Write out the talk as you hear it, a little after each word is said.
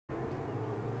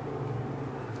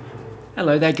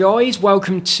Hello there guys,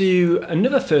 welcome to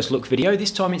another first look video.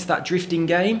 This time it's that drifting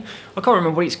game. I can't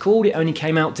remember what it's called, it only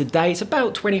came out today. It's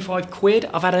about 25 quid.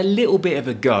 I've had a little bit of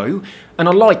a go and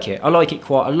I like it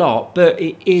quite a lot, but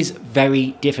it is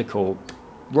very difficult.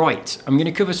 Right, I'm going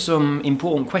to cover some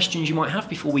important questions you might have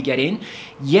before we get in.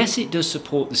 Yes, it does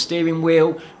support the steering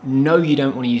wheel. No, you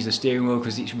don't want to use the steering wheel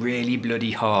because it's really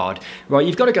bloody hard. Right,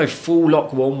 you've got to go full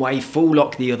lock one way, full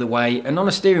lock the other way, and on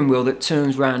a steering wheel that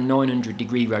turns around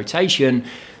 900-degree rotation,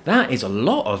 that is a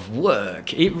lot of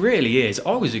work. It really is.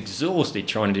 I was exhausted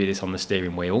trying to do this on the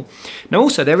steering wheel. Now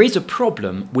also, there is a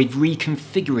problem with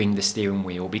reconfiguring the steering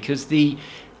wheel because the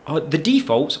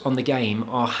defaults on the game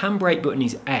are handbrake button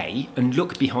is A and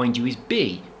look behind you is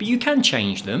B, but you can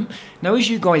change them. Now, as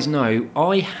you guys know,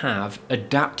 I have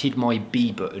adapted my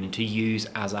B button to use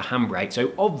as a handbrake.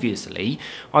 So obviously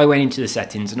I went into the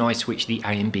settings and I switched the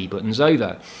A and B buttons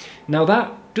over. Now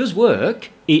that does work.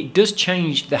 It does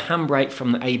change the handbrake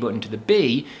from the A button to the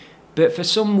B, but for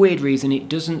some weird reason it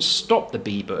doesn't stop the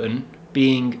B button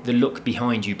being the look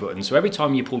behind you button. So every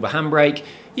time you pull the handbrake,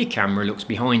 your camera looks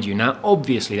behind you. Now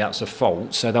obviously that's a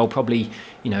fault, so they'll probably,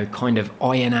 kind of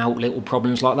iron out little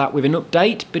problems like that with an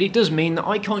update, but it does mean that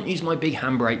I can't use my big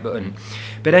handbrake button.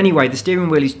 But anyway, the steering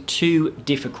wheel is too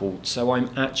difficult, so I'm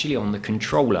actually on the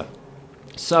controller.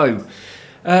 So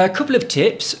a couple of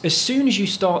tips: as soon as you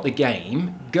start the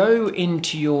game, go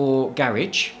into your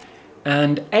garage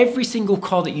and every single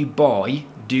car that you buy,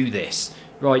 do this.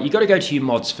 Right, you've got to go to your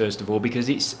mods first of all because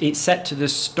it's set to the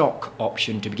stock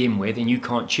option to begin with and you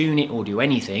can't tune it or do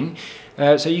anything.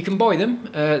 So you can buy them.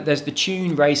 There's the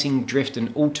Tune, Racing, Drift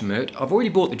and Ultimate. I've already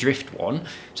bought the Drift one.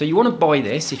 So you want to buy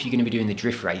this if you're going to be doing the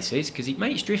drift races because it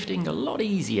makes drifting a lot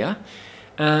easier.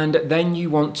 And then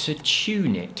you want to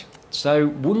tune it. So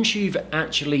once you've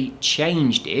actually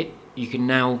changed it, you can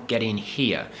now get in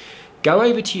here. Go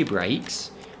over to your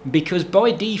brakes because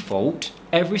by default,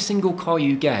 every single car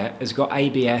you get has got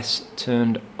ABS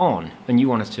turned on and you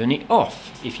want to turn it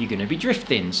off if you're going to be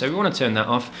drifting. So we want to turn that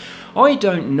off. I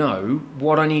don't know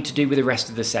what I need to do with the rest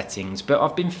of the settings, but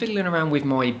I've been fiddling around with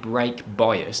my brake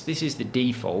bias. This is the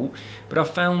default, but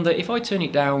I've found that if I turn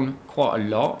it down quite a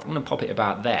lot, I'm going to pop it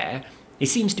about there, it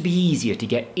seems to be easier to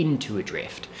get into a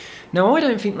drift. Now, I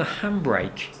don't think the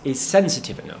handbrake is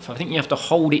sensitive enough. I think you have to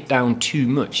hold it down too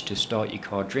much to start your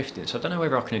car drifting. So I don't know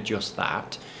whether I can adjust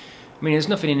that. I mean, there's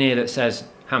nothing in here that says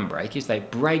handbrake, is there?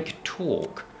 Brake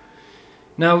torque.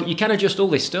 Now, you can adjust all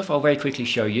this stuff. I'll very quickly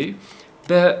show you.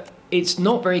 But it's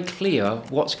not very clear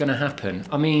what's going to happen.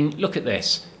 I mean, look at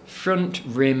this. Front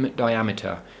rim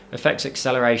diameter affects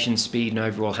acceleration, speed and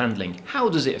overall handling. How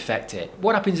does it affect it?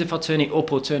 What happens if I turn it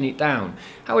up or turn it down?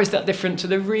 How is that different to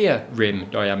the rear rim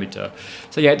diameter?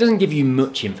 So yeah, it doesn't give you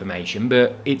much information,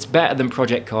 but it's better than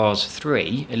Project Cars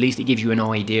 3. At least it gives you an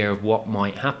idea of what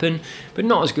might happen, but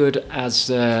not as good as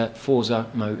Forza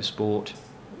Motorsport.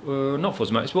 Not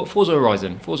Forza Motorsport, Forza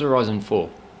Horizon 4.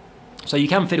 So you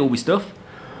can fiddle with stuff.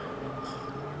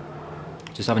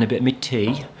 Just having a bit of my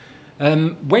tea.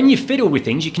 When you fiddle with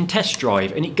things, you can test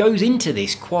drive, and it goes into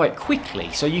this quite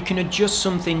quickly. So you can adjust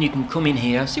something, you can come in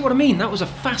here. See what I mean? That was a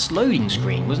fast loading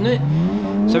screen, wasn't it?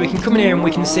 So we can come in here and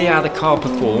we can see how the car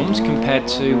performs compared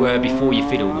to before you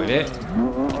fiddled with it.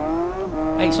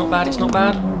 Hey, it's not bad, it's not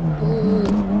bad.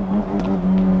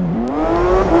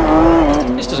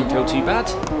 This doesn't feel too bad.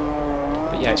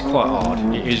 But yeah, it's quite hard.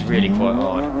 It is really quite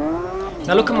hard.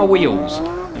 Now look at my wheels.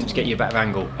 Just get you a better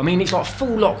angle. I mean, it's like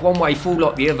full lock one way, full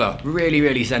lock the other. Really,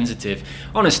 really sensitive.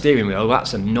 On a steering wheel,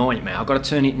 that's a nightmare. I've got to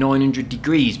turn it 900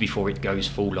 degrees before it goes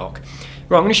full lock.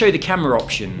 Right, I'm going to show you the camera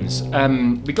options.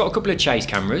 We've got a couple of chase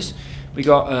cameras. We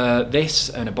got this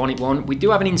and a bonnet one. We do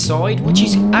have an inside, which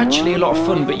is actually a lot of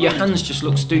fun, but your hands just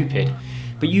look stupid.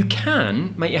 But you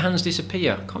can make your hands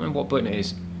disappear. I can't remember what button it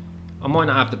is. I might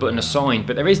not have the button assigned,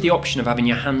 but there is the option of having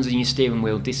your hands and your steering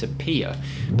wheel disappear.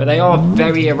 But they are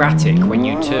very erratic when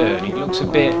you turn. It looks a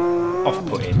bit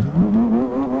off-putting.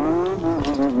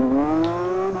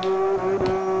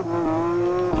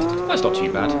 That's not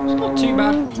too bad. It's not too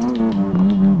bad.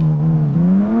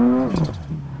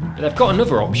 But they've got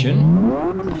another option.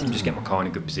 Let me just get my car in a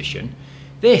good position.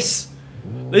 This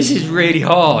is really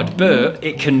hard, but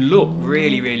it can look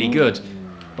really, really good.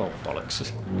 Oh,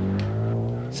 bollocks.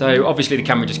 So obviously the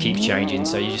camera just keeps changing,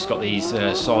 so you just got these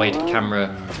side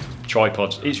camera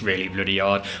tripods. It's really bloody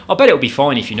hard. I bet it'll be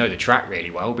fine if you know the track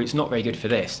really well, but it's not very good for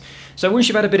this. So once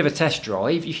you've had a bit of a test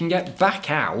drive, you can get back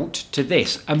out to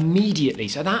this immediately.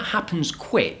 So that happens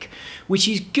quick, which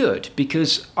is good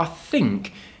because I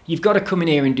think you've got to come in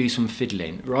here and do some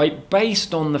fiddling, right?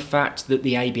 Based on the fact that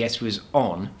the ABS was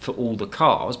on for all the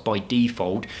cars by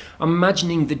default, I'm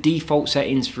imagining the default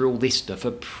settings for all this stuff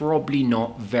are probably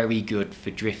not very good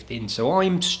for drifting. So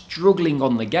I'm struggling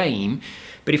on the game,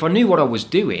 but if I knew what I was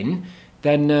doing,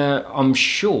 then I'm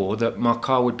sure that my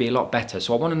car would be a lot better.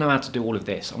 So I want to know how to do all of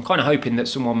this. I'm kind of hoping that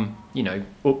someone, you know,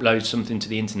 uploads something to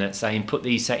the internet saying put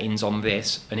these settings on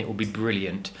this and it will be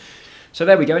brilliant. So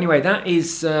there we go. Anyway, that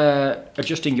is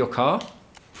adjusting your car.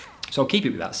 So I'll keep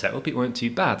it with that setup. It weren't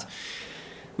too bad.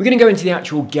 We're going to go into the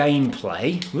actual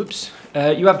gameplay. Whoops.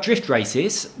 You have drift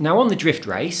races. Now on the drift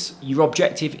race, your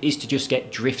objective is to just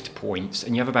get drift points,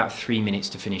 and you have about 3 minutes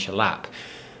to finish a lap.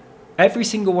 Every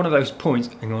single one of those points,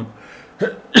 hang on.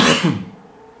 God,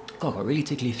 I've got a really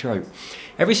tickly throat.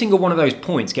 Every single one of those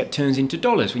points turns into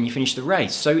dollars when you finish the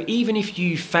race. So even if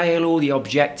you fail all the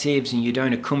objectives and you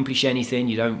don't accomplish anything,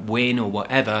 you don't win or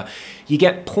whatever, you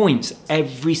get points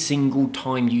every single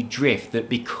time you drift that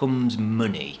becomes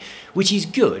money, which is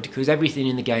good because everything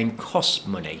in the game costs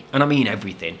money. And I mean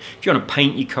everything. If you want to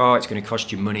paint your car, it's going to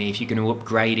cost you money. If you're going to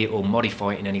upgrade it or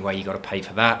modify it in any way, you've got to pay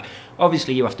for that.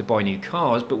 Obviously, you have to buy new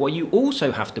cars, but what you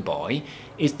also have to buy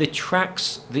is the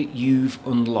tracks that you've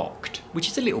unlocked, which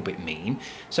is a little bit mean.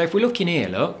 So if we look in here,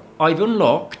 look, I've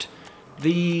unlocked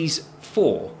these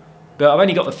 4, but I've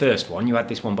only got the first one. You had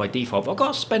this one by default, but I've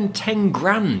got to spend 10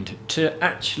 grand to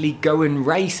actually go and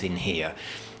race in here.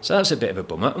 So that's a bit of a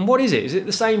bummer. And what is it? Is it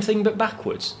the same thing but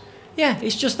backwards? Yeah,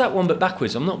 it's just that one but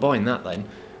backwards. I'm not buying that then.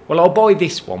 Well, I'll buy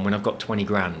this one when I've got 20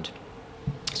 grand.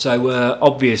 So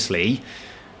obviously,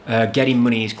 getting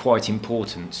money is quite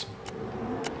important.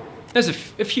 There's a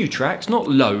few tracks, not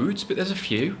loads, but there's a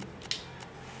few.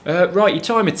 Right, your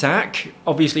time attack.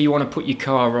 Obviously, you want to put your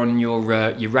car on your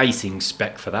racing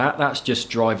spec for that. That's just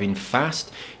driving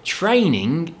fast.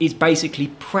 Training is basically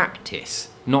practice,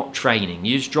 not training.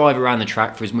 You just drive around the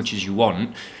track for as much as you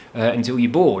want until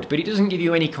you're bored, but it doesn't give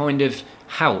you any kind of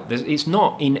help. It's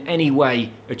not in any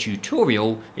way a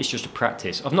tutorial, it's just a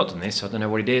practice. I've not done this, I don't know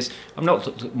what it is. I've not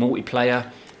looked at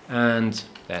multiplayer and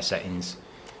their settings.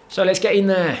 So let's get in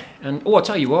there. And oh, I'll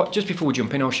tell you what, just before we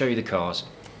jump in, I'll show you the cars.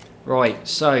 Right,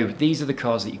 so these are the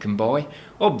cars that you can buy.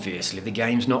 Obviously, the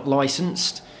game's not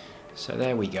licensed. So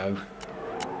there we go.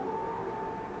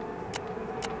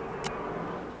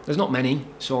 There's not many,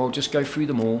 so I'll just go through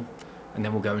them all, and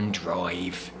then we'll go and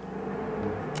drive.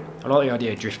 I like the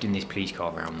idea of drifting this police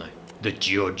car around, though. The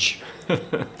Judge.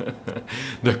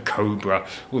 The Cobra.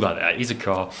 Oh, that is a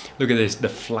car. Look at this, the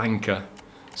Flanker.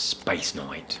 Space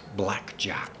Knight.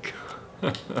 Blackjack.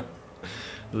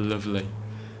 Lovely.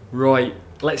 Right,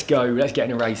 let's go. Let's get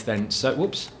in a race then. So,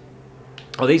 whoops.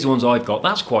 Oh, these are the ones I've got.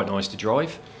 That's quite nice to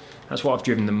drive. That's what I've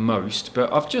driven the most,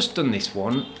 but I've just done this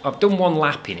one. I've done 1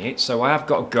 lap in it, so I have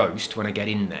got a ghost when I get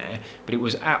in there, but it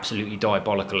was absolutely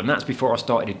diabolical, and that's before I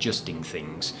started adjusting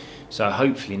things. So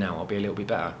hopefully now I'll be a little bit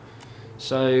better.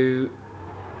 So,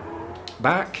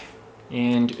 back,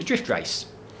 and a drift race.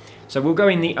 So we'll go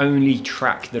in the only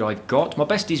track that I've got. My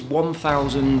best is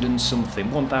 1,000 and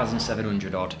something,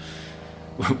 1,700 odd.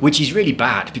 Which is really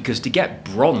bad, because to get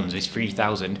bronze is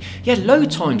 3,000. Yeah,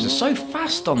 load times are so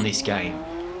fast on this game.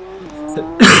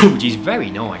 Which is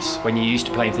very nice when you're used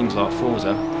to playing things like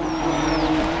Forza.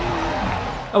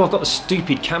 Oh, I've got the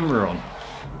stupid camera on.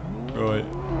 Right.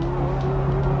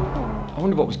 I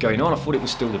wonder what was going on. I thought it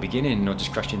was still the beginning and I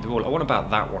just crashed into the wall. I want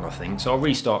about that one, I think. So I'll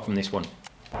restart from this one.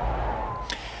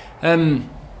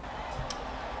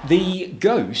 The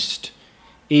Ghost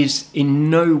is in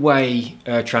no way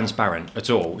transparent at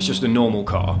all. It's just a normal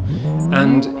car,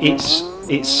 and its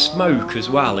smoke as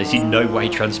well is in no way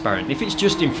transparent. If it's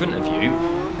just in front of you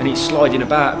and it's sliding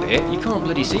about a bit, you can't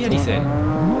bloody see anything.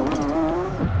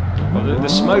 Well, the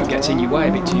smoke gets in your way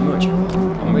a bit too much.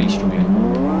 I'm really struggling.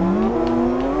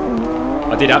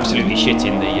 I did absolutely shit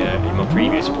in my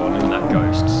previous one in that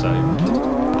Ghost, so.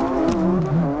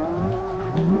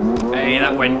 Hey,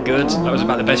 that went good. That was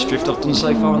about the best drift I've done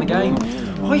so far in the game.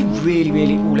 I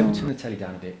really... Oh, let me turn the telly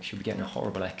down a bit. Should be getting a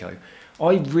horrible echo.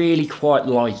 I really quite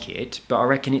like it, but I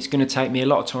reckon it's going to take me a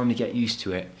lot of time to get used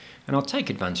to it. And I'll take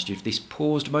advantage of this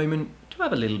paused moment to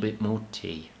have a little bit more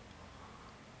tea.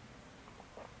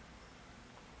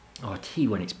 Oh, tea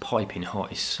when it's piping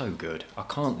hot is so good. I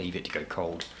can't leave it to go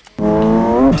cold.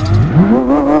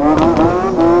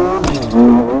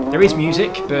 There is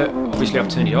music, but obviously I've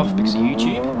turned it off because of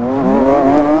YouTube.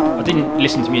 I didn't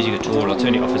listen to music at all. I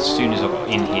turned it off as soon as I got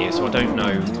in here, so I don't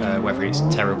know whether it's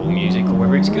terrible music or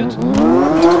whether it's good. You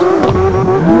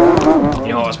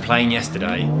know what I was playing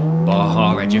yesterday?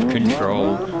 Baja Edge of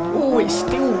Control. Oh, it's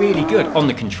still really good on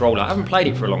the controller. I haven't played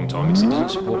it for a long time because it doesn't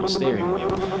support my steering wheel.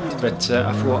 But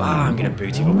I thought, I'm going to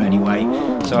boot it up anyway.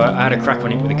 So I had a crack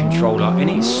on it with a controller, and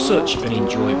it's such an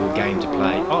enjoyable game to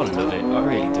play. I love it, I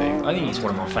really do. I think it's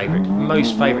one of my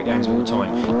most favourite games of all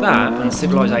time. That and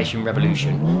Civilization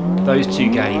Revolution. Those two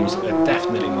games are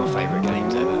definitely my favourite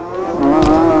games ever.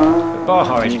 But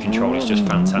Baja Edge of Control is just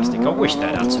fantastic. I wish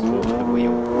they'd had support for the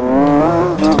wheel.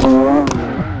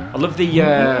 I love the,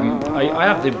 I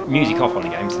have the music off on the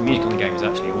game, because the music on the game is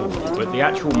actually awful, but the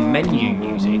actual menu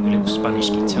music, the little Spanish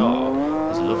guitar,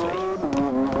 is lovely.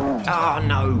 Ah,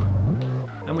 no!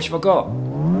 How much have I got?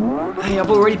 Hey, I've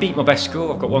already beat my best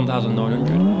score, I've got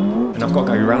 1,900. And I've got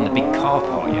to go around the big car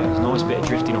park, yeah, there's a nice bit of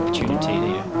drifting opportunity in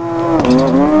here.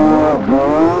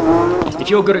 If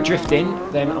you're good at drifting,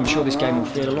 then I'm sure this game will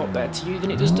feel a lot better to you than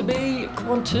it does to me. Come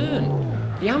on, turn.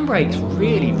 The handbrake's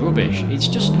really rubbish, it's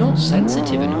just not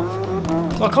sensitive enough.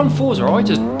 Like on Forza, I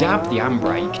just dab the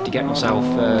handbrake to get myself,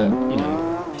 you know,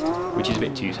 which is a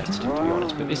bit too sensitive to be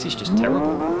honest, but this is just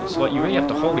terrible. It's like you really have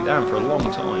to hold it down for a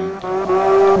long time.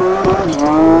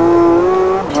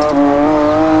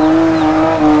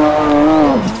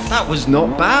 That was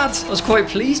not bad, I was quite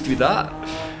pleased with that.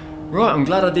 Right, I'm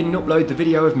glad I didn't upload the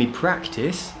video of me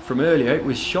practice from earlier, it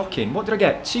was shocking. What did I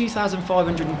get?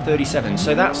 2,537,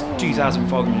 so that's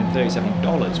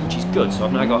 $2,537, which is good, so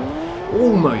I've now got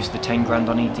almost the 10 grand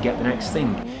I need to get the next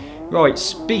thing. Right,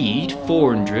 speed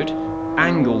 400,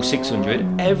 angle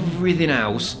 600, everything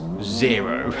else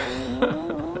 0.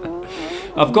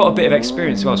 I've got a bit of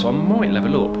experience as well, so I might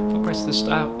level up. If I press the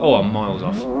start, oh, I'm miles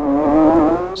off.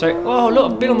 So, oh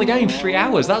look, I've been on the game 3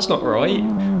 hours, that's not right.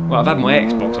 Well, I've had my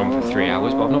Xbox on for 3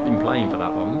 hours, but I've not been playing for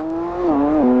that long.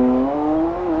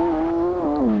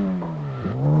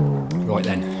 Right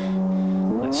then,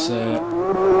 let's,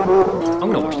 I'm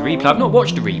going to watch the replay. I've not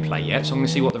watched the replay yet, so I'm going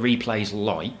to see what the replay's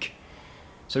like.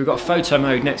 So we've got photo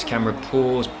mode, next camera,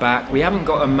 pause, back. We haven't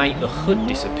got a make the hood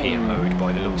disappear mode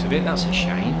by the looks of it, that's a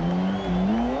shame.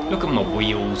 Look at my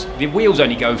wheels. The wheels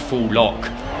only go full lock.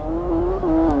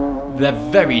 They're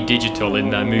very digital in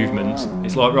their movements.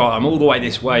 It's like, right, I'm all the way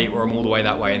this way or I'm all the way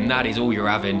that way, and that is all you're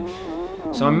having.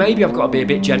 So maybe I've got to be a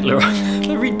bit gentler.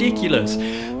 They're ridiculous.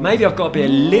 Maybe I've got to be a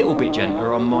little bit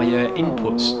gentler on my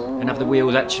inputs and have the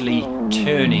wheels actually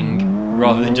turning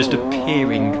rather than just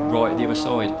appearing right at the other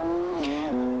side.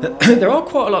 There are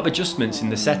quite a lot of adjustments in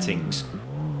the settings.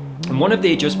 And one of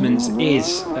the adjustments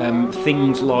is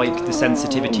things like the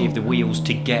sensitivity of the wheels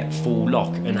to get full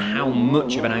lock and how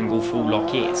much of an angle full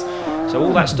lock is. So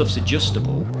all that stuff's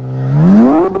adjustable.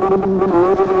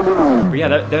 But yeah,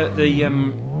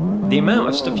 the amount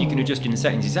of stuff you can adjust in the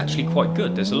settings is actually quite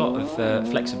good. There's a lot of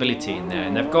flexibility in there,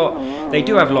 and they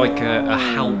do have like a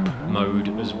help mode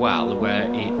as well, where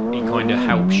it kind of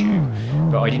helps you.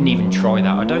 But I didn't even try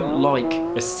that. I don't like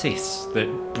assists that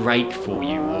brake for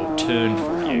you or turn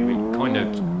for you. It kind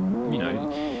of, you know,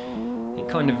 it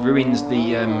kind of ruins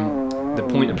the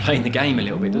point of playing the game a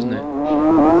little bit, doesn't it?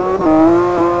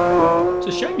 It's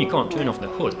a shame you can't turn off the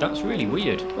hood. That's really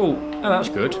weird. Oh, that's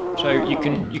good. So you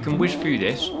can whiz through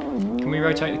this. Can we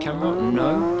rotate the camera?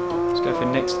 No. Let's go for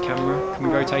next camera. Can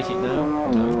we rotate it now?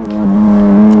 No.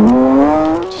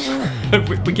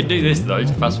 We can do this though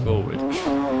to fast forward.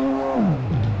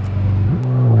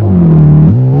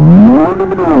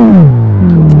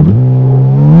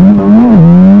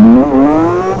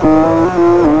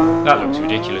 That looks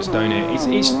ridiculous, don't it?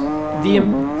 It's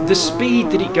the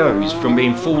speed that it goes from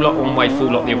being full lock one way,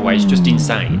 full lock the other way is just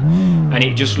insane, and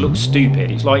it just looks stupid.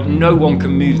 It's like no one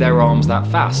can move their arms that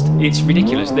fast. It's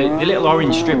ridiculous. The little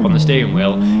orange strip on the steering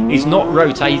wheel is not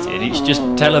rotated; it's just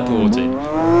teleported.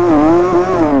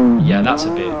 Yeah, that's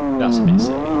a bit silly.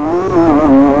 So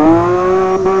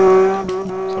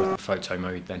look at photo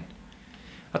mode then.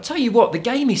 I'll tell you what, the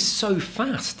game is so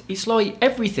fast. It's like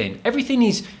everything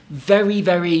is very,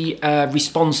 very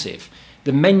responsive.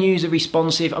 The menus are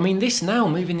responsive. I mean,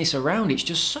 moving this around, it's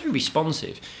just so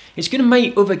responsive. It's going to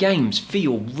make other games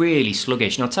feel really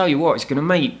sluggish. And I'll tell you what, it's going to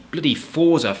make bloody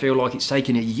Forza feel like it's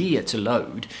taken a year to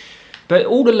load. But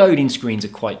all the loading screens are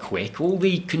quite quick. All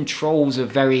the controls are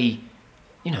very,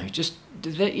 you know,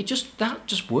 that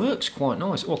just works quite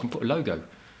nice. Oh, I can put a logo.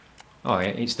 Oh yeah,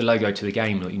 it's the logo to the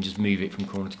game. Look, you can just move it from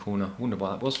corner to corner. I wonder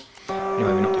what that was.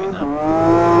 Anyway, we're not doing that.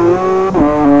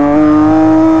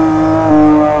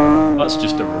 That's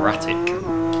just erratic.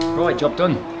 Right, job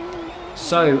done.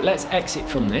 So let's exit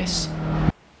from this.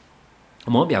 I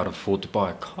might be able to afford to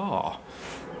buy a car.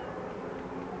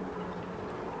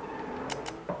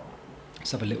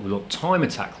 Let's have a little look. Time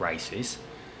attack races.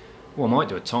 Well, I might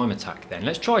do a time attack then.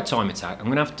 Let's try time attack. I'm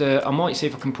gonna have to. I might see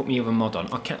if I can put my other mod on.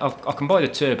 I can buy the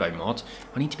turbo mod.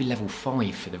 I need to be level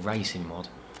 5 for the racing mod.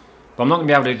 But I'm not gonna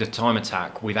be able to do the time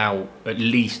attack without at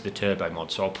least the turbo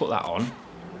mod. So I'll put that on,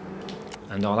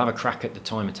 and I'll have a crack at the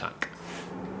time attack.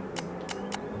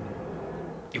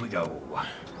 Here we go.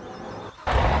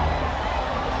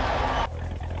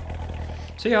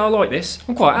 So yeah, I like this.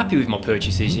 I'm quite happy with my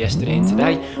purchases yesterday and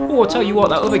today. Oh, I'll tell you what,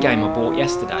 that other game I bought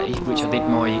yesterday, which I did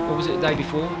what was it, the day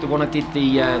before? The one I did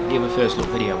the other first look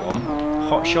video on.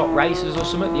 Hot Shot Racers or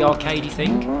something, the arcadey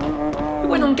thing. It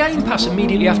went on Game Pass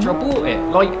immediately after I bought it.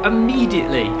 Like,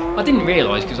 immediately. I didn't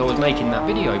realise because I was making that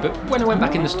video, but when I went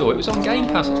back in the store, it was on Game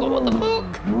Pass. I was like, what the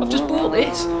fuck? I've just bought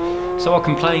this. So I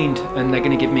complained, and they're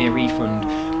going to give me a refund.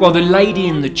 Well, the lady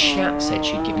in the chat said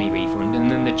she'd give me a refund, and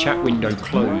then the chat window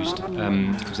closed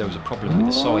because there was a problem with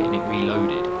the site and it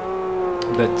reloaded.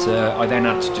 But I then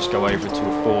had to just go over to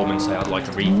a forum and say I'd like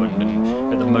a refund,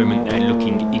 and at the moment they're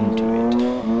looking into it.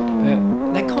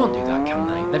 But they can't do that, can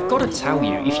they? They've got to tell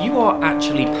you, if you are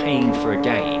actually paying for a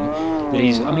game that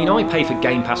is, I mean, I pay for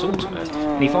Game Pass Ultimate,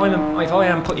 and if I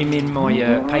am putting in my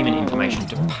payment information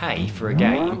to pay for a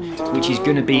game, which is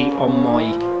going to be on my,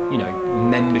 you know,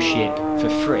 membership for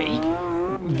free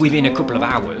within a couple of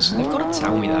hours, they've got to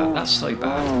tell me that. That's so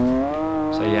bad.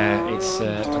 So yeah, it's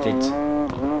I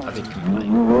did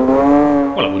complain.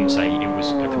 Well, I wouldn't say it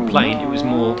was a complaint. It was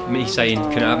more me saying,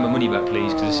 "Can I have my money back,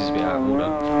 please? Because this is a bit out of order."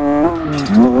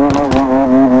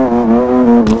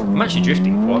 I'm actually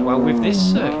drifting quite well with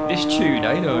this tune,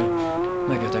 ain't I?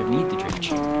 Maybe I don't need the drift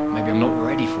tune. Maybe I'm not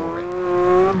ready for it.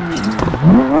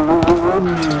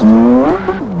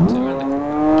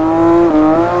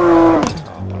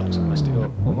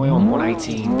 What am I on?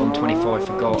 118, 125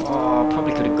 for gold. Oh, I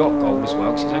probably could have got gold as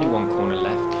well, because there's only one corner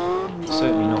left.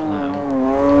 Certainly not now.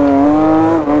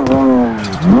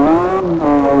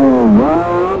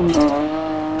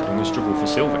 I'm going to struggle for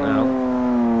silver now.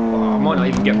 Oh, I might not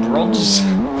even get bronze.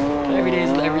 There it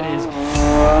is, there it is.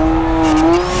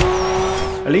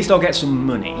 At least I'll get some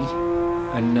money.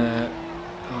 And,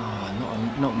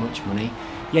 not much money.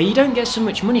 Yeah, you don't get so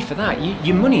much money for that.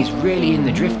 Your money's really in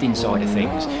the drifting side of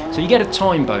things. So you get a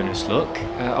time bonus, look.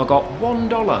 I got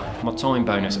 $1 for my time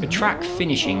bonus. A track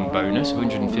finishing bonus,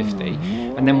 150.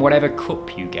 And then whatever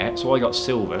cup you get. So I got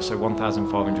silver, so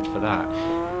 1,500 for that.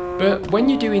 But when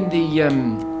you're doing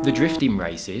the drifting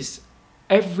races,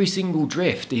 every single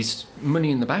drift is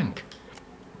money in the bank.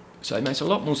 So it makes a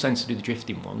lot more sense to do the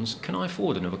drifting ones. Can I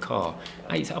afford another car?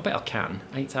 I bet I can.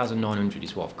 8,900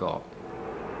 is what I've got.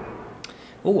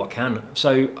 Oh, I can.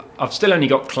 So I've still only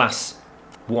got class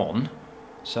 1,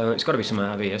 so it's got to be something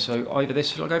out of here. So either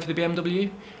this, shall I go for the BMW?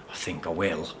 I think I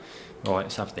will. Right,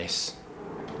 let's have this.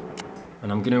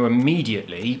 And I'm going to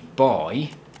immediately buy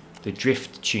the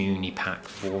drift tuney pack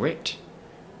for it.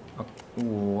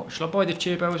 Oh, shall I buy the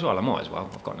turbo as well? I might as well.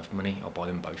 I've got enough money. I'll buy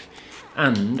them both.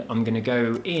 And I'm going to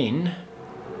go in.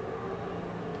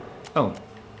 Oh,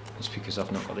 it's because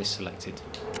I've not got this selected.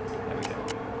 There we go.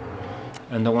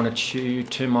 And I want to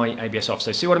turn my ABS off.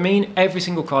 So see what I mean? Every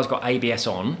single car's got ABS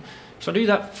on. So I do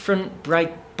that front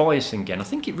brake biasing again. I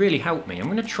think it really helped me. I'm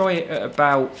going to try it at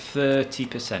about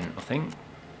 30%, I think.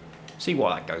 See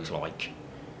what that goes like.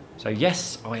 So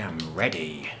yes, I am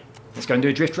ready. Let's go and do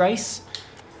a drift race.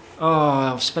 Oh,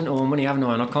 I've spent all my money, haven't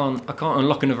I? And I can't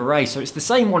unlock another race. So it's the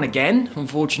same one again,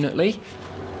 unfortunately.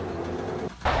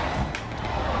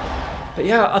 But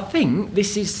yeah, I think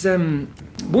this is,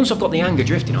 once I've got the anger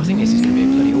drifting, I think this is going to be a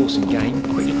bloody awesome game.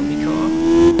 Quick look at my car.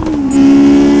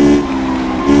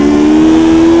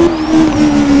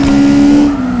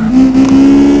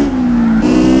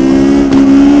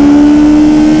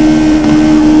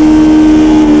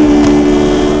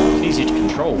 It's easy to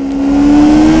control.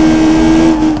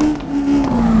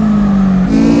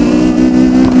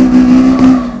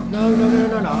 No,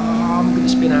 I'm going to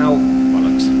spin out.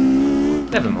 Bollocks.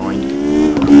 Never mind.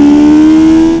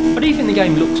 I do think the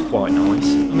game looks quite nice.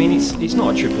 I mean, it's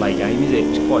not a AAA game, is it?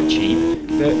 It's quite cheap,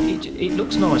 but it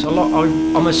looks nice.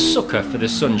 I'm a sucker for the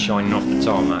sun shining off the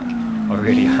tarmac. I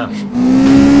really am.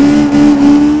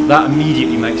 That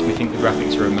immediately makes me think the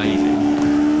graphics are amazing.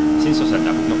 Since I said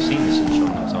that, we've not seen the sun shining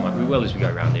off the tarmac. We will as we go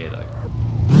around here, though.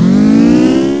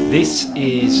 This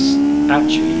is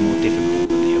actually more difficult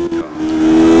than the other car.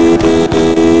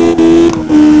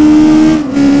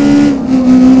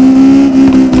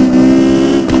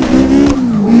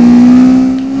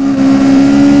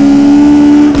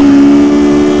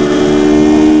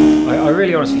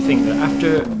 Honestly think that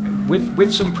after,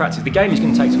 with some practice, the game is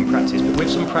going to take some practice, but with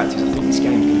some practice I think this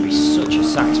game is going to be such a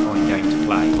satisfying game to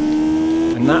play.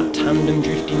 And that tandem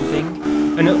drifting thing,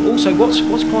 And also,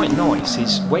 what's quite nice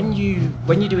is when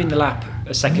you're doing the lap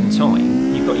a second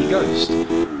time, you've got your ghost.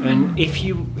 And if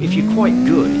you're quite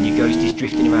good and your ghost is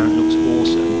drifting around, looks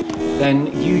awesome, then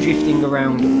you drifting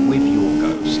around with your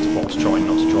ghost, whilst trying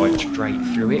not to drive straight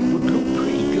through it, would look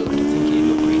pretty good. I think it'd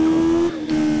look pretty cool.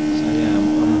 So yeah,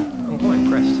 I'm quite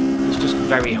impressed. It's just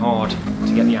very hard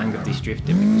to get the hang of this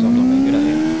drifting because I'm not very good at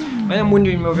it. I am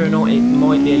wondering whether or not it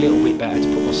might be a little bit better to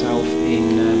put myself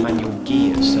in manual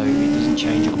gear so it doesn't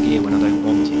change up gear when I don't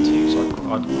want it to. So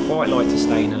I'd quite like to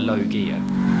stay in a low gear.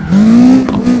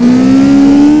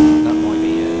 That might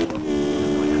be that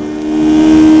might help.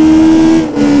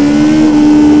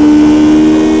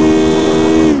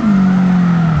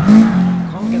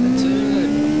 Can't get the turn.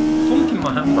 I'm funking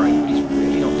my handbrake, but it's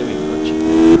really not doing much.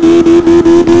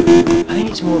 I think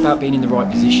it's more about being in the right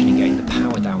position and getting the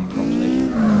power down properly.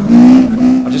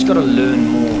 I've just got to learn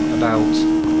more about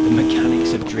the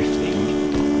mechanics of drifting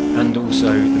and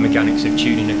also the mechanics of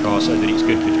tuning a car so that it's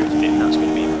good for drifting. That's going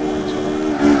to be important as well.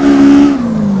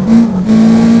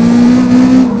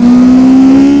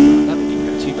 That didn't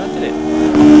go too bad, did it?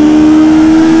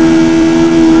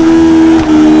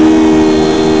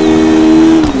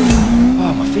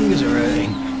 Oh, my fingers are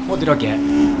hurting. What did I get?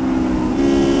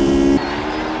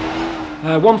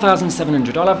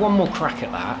 1,700. I'll have one more crack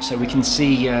at that so we can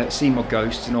see my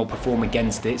ghost and I'll perform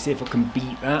against it, see if I can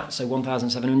beat that. So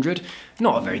 1,700,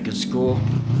 not a very good score,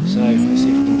 so let's see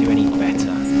if we can do any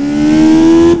better.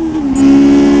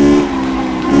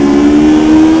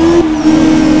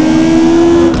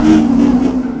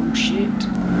 Oh shit.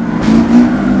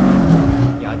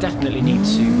 Yeah, I definitely need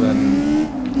to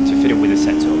fiddle with the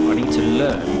setup. I need to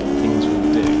learn what things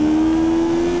will do.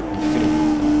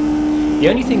 The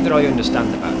only thing that I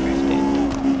understand about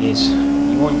drifting is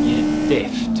you want your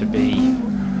diff to be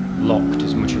locked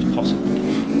as much as possible.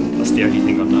 That's the only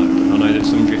thing I know. And I know that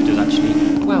some drifters actually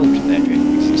weld their drift,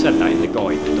 because it said that in the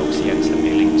guide that DocCN sent me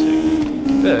a link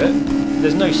to. But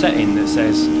there's no setting that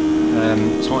says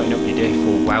tighten up your diff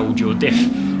or weld your diff.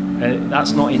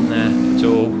 That's not in there at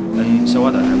all, and so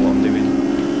I don't know what I'm doing.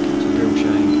 It's a real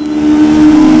shame.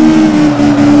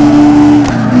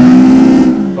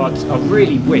 But I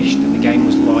really wish that the game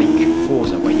was like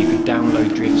Forza, where you could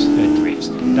download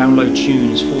download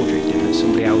tunes for drifting that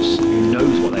somebody else who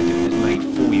knows what they're doing has made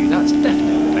for you. That's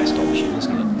definitely the best option,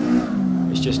 isn't it?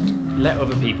 It's just let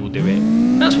other people do it.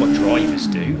 That's what drivers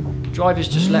do. Drivers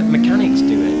just let mechanics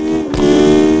do it.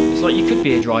 It's like you could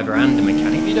be a driver and a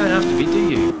mechanic, but you don't have to be, do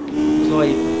you? It's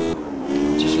like,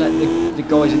 just let the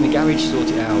guys in the garage sort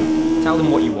it out. Tell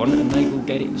them what you want and they will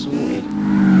get it sorted.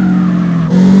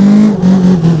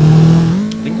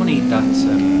 I think I need that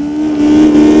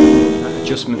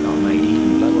adjustment that I made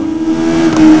even lower.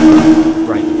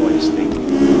 Brake bias thing.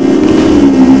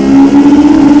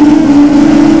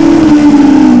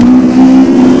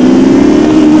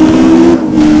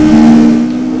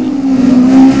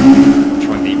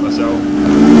 Try and beat myself.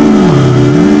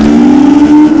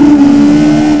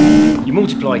 Your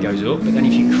multiply goes up, but then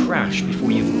if you crash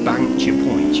before you've banked your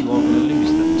points, you are going to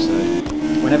lose them. So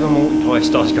whenever multiplier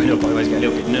starts going up, I always get a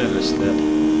little bit nervous that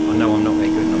I know I'm not very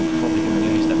good and I'm probably going to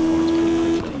lose them points pretty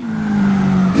quickly.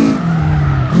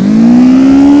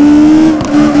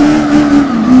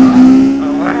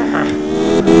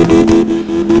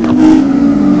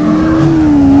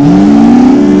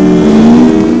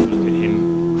 Look at him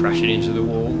crashing into the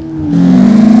wall.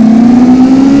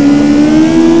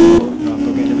 I've got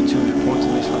to get another 200 points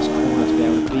in this last corner to be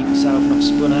able to beat myself, and I've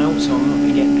spun out, so I'm not going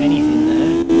to get anything there.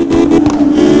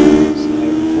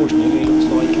 Unfortunately, it looks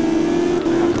like I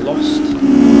have lost.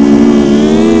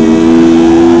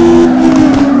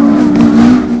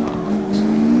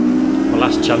 My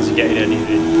last chance of getting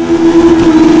anything.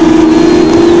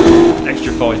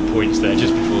 Extra 5 points there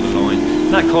just before the line.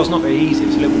 And that car's not very easy,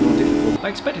 it's a little bit more difficult. I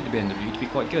expected the BMW to be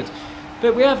quite good.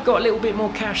 But we have got a little bit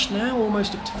more cash now,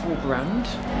 almost up to 4 grand.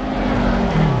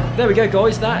 There we go,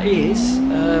 guys, that is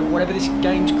whatever this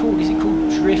game's called. Is it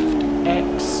called Drift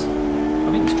X?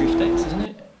 I think it's Drift X, isn't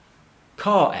it?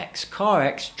 CarX.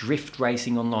 CarX Drift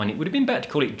Racing Online. It would have been better to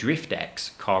call it Drift X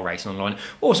Car Racing Online,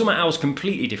 or something else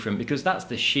completely different, because that's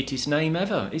the shittest name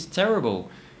ever. It's terrible.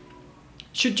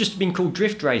 Should just have been called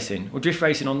Drift Racing or Drift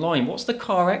Racing Online. What's the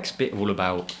CarX bit all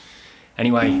about?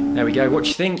 Anyway, there we go. What do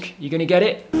you think? You going to get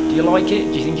it? Do you like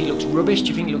it? Do you think it looks rubbish? Do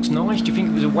you think it looks nice? Do you think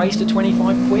it was a waste of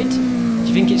 25 quid? Do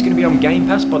you think it's going to be on Game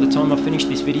Pass by the time I finish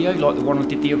this video, like the one I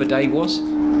did the other day was?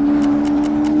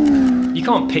 You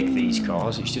can't pick these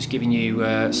cars, it's just giving you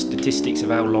statistics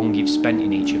of how long you've spent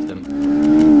in each of them.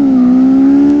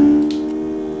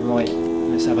 Right,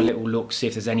 let's have a little look, see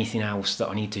if there's anything else that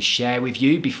I need to share with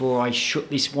you before I shut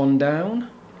this one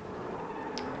down.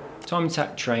 Time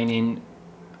attack training.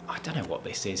 I don't know what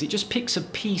this is. It just picks a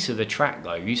piece of the track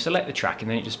though. You select the track and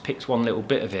then it just picks one little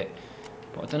bit of it.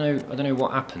 But I don't know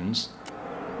what happens.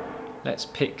 Let's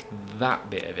pick that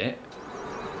bit of it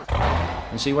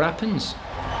and see what happens.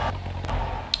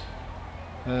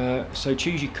 So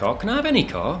choose your car. Can I have any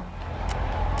car?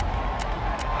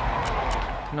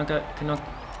 Can I go? Can I?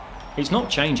 It's not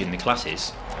changing the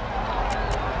classes.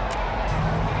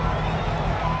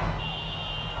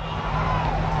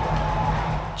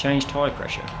 Change tyre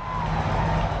pressure.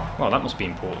 Well, that must be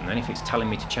important then if it's telling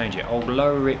me to change it. I'll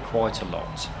lower it quite a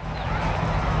lot.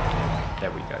 There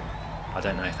we go. I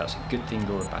don't know if that's a good thing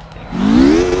or a bad thing.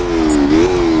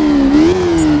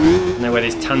 I know where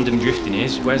this tandem drifting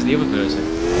is. Where's the other person?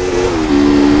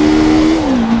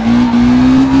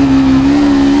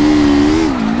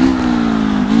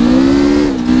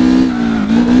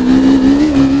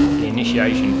 The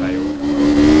initiation failed.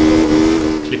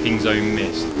 Clipping zone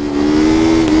missed.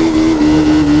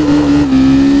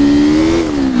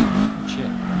 Shit.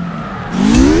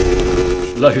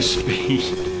 Low speed.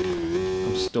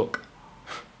 I'm stuck.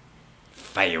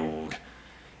 Failed.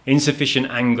 Insufficient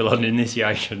angle on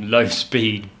initiation, low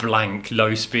speed, blank,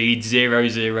 low speed, 0,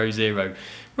 0, 0.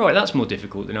 Right, that's more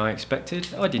difficult than I expected.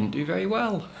 I didn't do very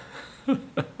well.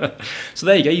 So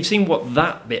there you go, you've seen what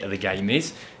that bit of the game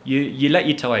is. You let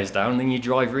your tyres down and then you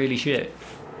drive really shit.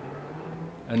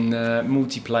 And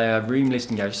multiplayer, room list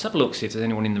and go. Just have a look, see if there's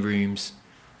anyone in the rooms.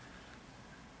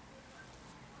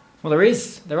 Well,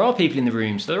 there are people in the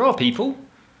rooms. There are people.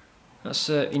 That's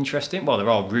interesting. Well, there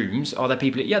are rooms. Are there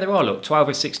people? Yeah, there are. Look, 12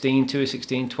 of 16, 2 of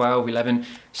 16, 12, 11.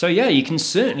 So yeah, you can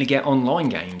certainly get online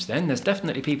games then. There's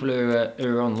definitely people who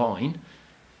are online.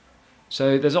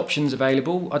 So there's options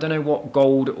available. I don't know what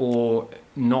gold or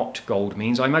not gold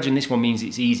means. I imagine this one means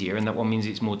it's easier and that one means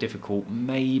it's more difficult,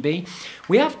 maybe.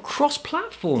 We have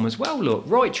cross-platform as well, look.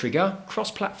 Right trigger,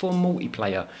 cross-platform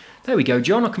multiplayer. There we go,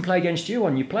 John. I can play against you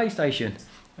on your PlayStation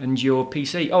and your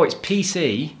PC. Oh, it's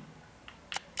PC.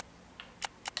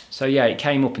 So yeah, it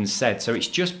came up and said, so it's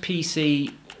just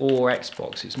PC or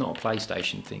Xbox. It's not a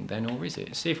PlayStation thing then, or is it?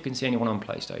 Let's see if we can see anyone on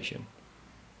PlayStation.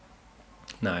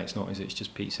 No, it's not, is it? It's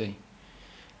just PC.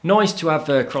 Nice to have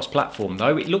cross-platform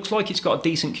though. It looks like it's got a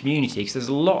decent community because there's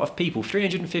a lot of people,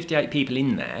 358 people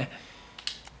in there.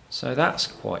 So that's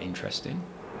quite interesting.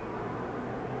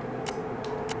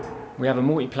 We have a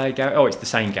multiplayer garage. Oh, it's the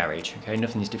same garage. Okay,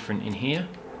 nothing's different in here.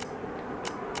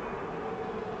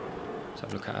 Let's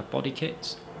have a look at our body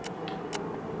kits.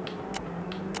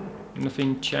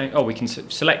 Nothing changed. Oh, we can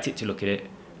select it to look at it.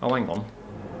 Oh, hang on.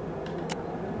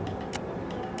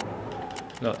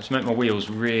 Look, let's make my wheels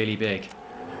really big.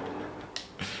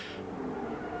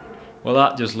 Well,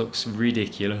 that just looks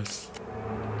ridiculous.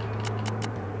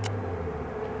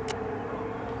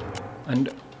 And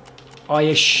I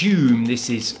assume this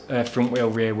is front wheel,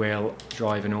 rear wheel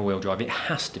drive and all wheel drive. It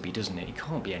has to be, doesn't it? It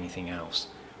can't be anything else.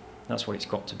 That's what it's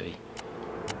got to be.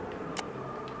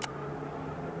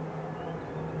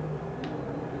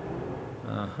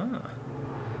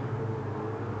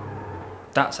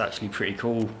 That's actually pretty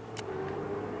cool.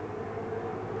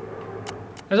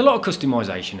 There's a lot of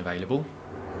customization available.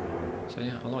 So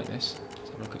yeah, I like this. Let's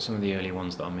have a look at some of the early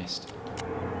ones that I missed.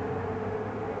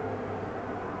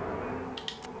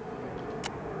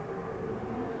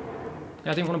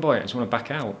 Yeah, I didn't want to buy it, I just want to back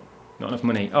out. Not enough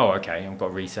money. Oh, okay, I've got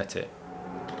to reset it.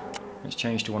 Let's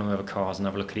change to one of my other cars and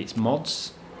have a look at its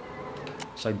mods.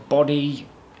 So body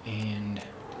and...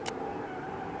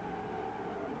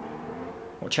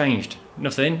 What changed?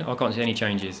 Nothing. I can't see any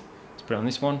changes. Let's put it on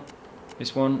this one.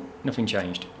 This one, nothing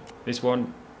changed. This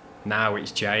one, now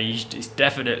it's changed. It's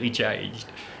definitely changed.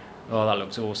 Oh, that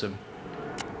looks awesome.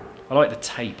 I like the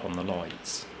tape on the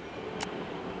lights.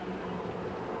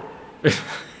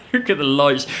 Look at the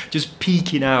lights just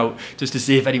peeking out just to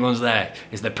see if anyone's there.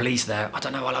 Is the police there? I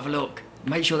don't know, I'll have a look.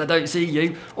 Make sure they don't see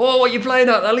you. Oh, what are you playing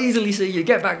at? They'll easily see you.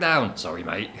 Get back down. Sorry,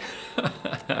 mate.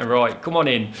 Right, come on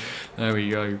in. There we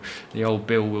go. The old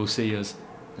Bill will see us.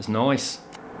 That's nice.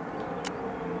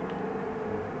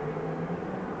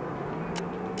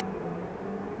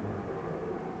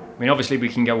 I mean, obviously we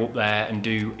can go up there and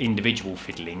do individual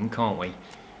fiddling, can't we?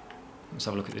 Let's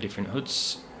have a look at the different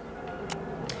hoods.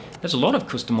 There's a lot of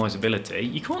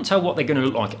customizability. You can't tell what they're going to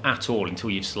look like at all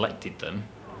until you've selected them.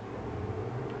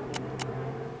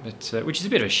 But, which is a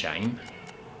bit of a shame.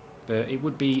 But it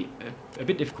would be a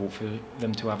bit difficult for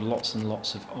them to have lots and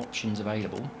lots of options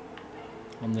available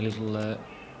on the little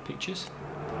pictures.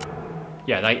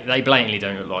 Yeah, they blatantly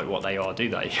don't look like what they are, do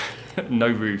they? No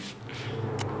roof.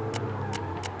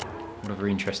 What other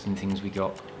interesting things we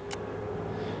got?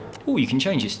 Oh, you can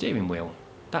change your steering wheel.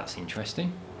 That's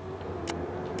interesting.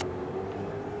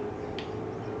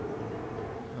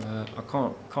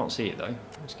 can't see it though.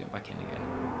 Let's get back in again.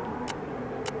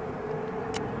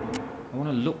 I want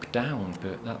to look down,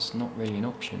 but that's not really an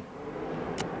option.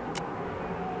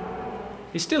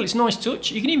 It's nice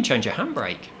touch. You can even change your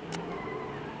handbrake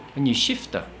and your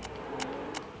shifter.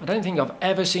 I don't think I've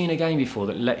ever seen a game before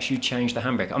that lets you change the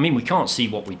handbrake. I mean, we can't see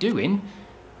what we're doing.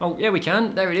 Oh, yeah, we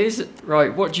can. There it is.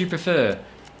 Right, what do you prefer?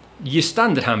 Your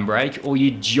standard handbrake or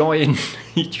your giant,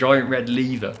 your giant red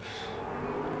lever?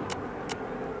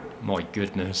 My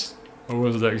goodness. I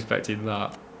wasn't expecting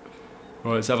that.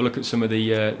 Right, let's have a look at some of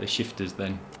the shifters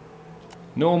then.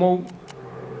 Normal.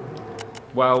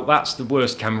 Well, that's the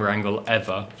worst camera angle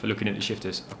ever for looking at the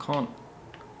shifters. I can't...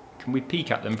 Can we peek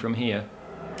at them from here?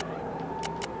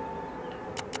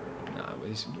 No,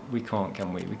 we can't,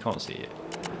 can we? We can't see it.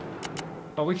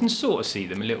 Oh, we can sort of see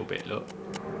them a little bit, look.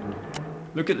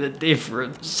 Look at the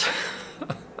difference.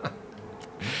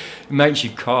 It makes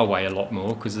your car weigh a lot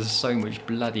more because there's so much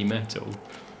bloody metal.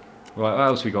 Right, what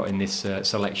else we got in this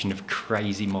selection of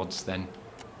crazy mods then?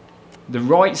 The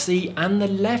right seat and the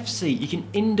left seat. You can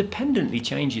independently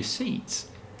change your seats.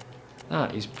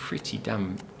 That is pretty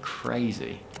damn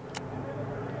crazy.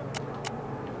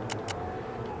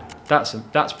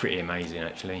 That's pretty amazing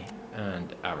actually.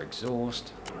 And our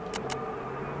exhaust.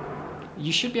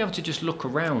 You should be able to just look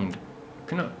around.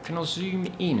 Can I zoom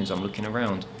in as I'm looking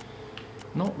around?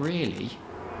 Not really.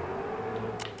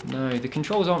 No, the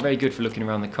controls aren't very good for looking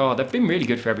around the car. They've been really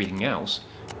good for everything else.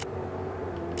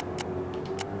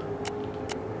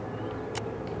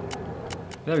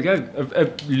 There we go,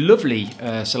 a lovely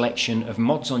selection of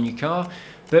mods on your car,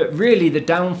 but really the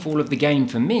downfall of the game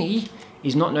for me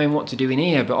is not knowing what to do in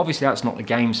here, but obviously that's not the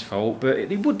game's fault, but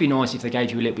it would be nice if they gave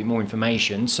you a little bit more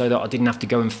information so that I didn't have to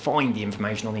go and find the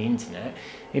information on the internet.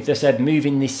 If they said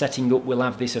moving this setting up will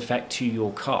have this effect to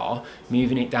your car,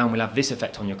 moving it down will have this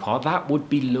effect on your car, that would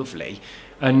be lovely.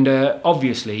 And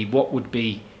obviously what would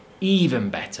be even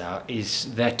better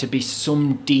is there to be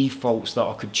some defaults that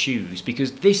I could choose,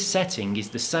 because this setting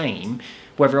is the same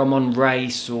whether I'm on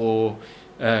race or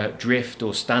drift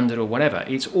or standard or whatever.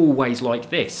 It's always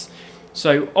like this.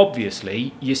 So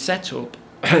obviously your setup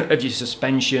of your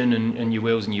suspension and your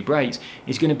wheels and your brakes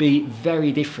is going to be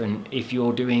very different if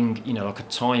you're doing, you know, like a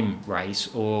time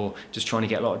race or just trying to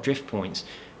get a lot of drift points.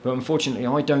 But unfortunately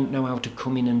I don't know how to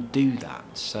come in and do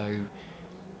that, so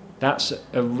that's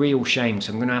a real shame.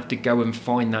 So I'm going to have to go and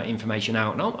find that information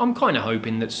out. And I'm kind of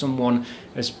hoping that someone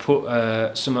has put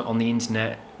something on the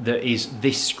internet that is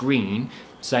this screen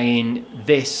saying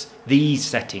these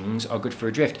settings are good for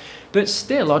a drift. But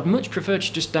still, I'd much prefer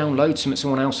to just download something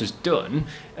someone else has done.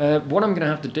 What I'm going to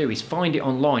have to do is find it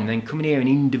online and then come in here and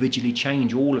individually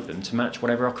change all of them to match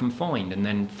whatever I can find and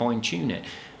then fine tune it.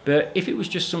 But if it was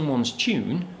just someone's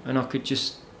tune and I could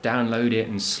just download it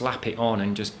and slap it on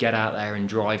and just get out there and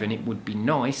drive and it would be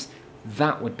nice,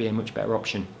 that would be a much better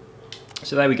option.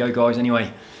 So there we go guys.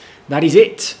 Anyway, that is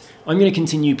it. I'm going to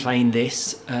continue playing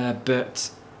this, but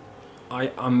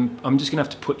I'm just going to have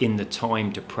to put in the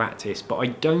time to practice, but I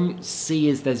don't see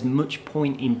as there's much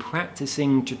point in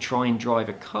practicing to try and drive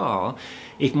a car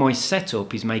if my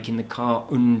setup is making the car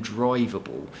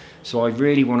undrivable. So I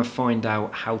really want to find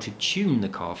out how to tune the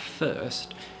car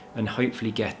first and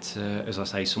hopefully get, as I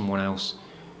say, someone else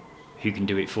who can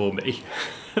do it for me.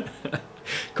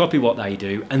 Copy what they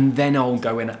do, and then I'll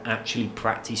go and actually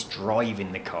practice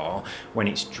driving the car when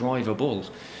it's drivable.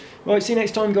 Right, see you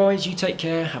next time guys. You take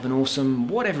care, have an awesome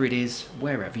whatever it is,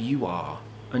 wherever you are.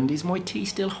 And is my tea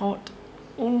still hot?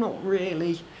 Oh, not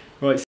really. Right.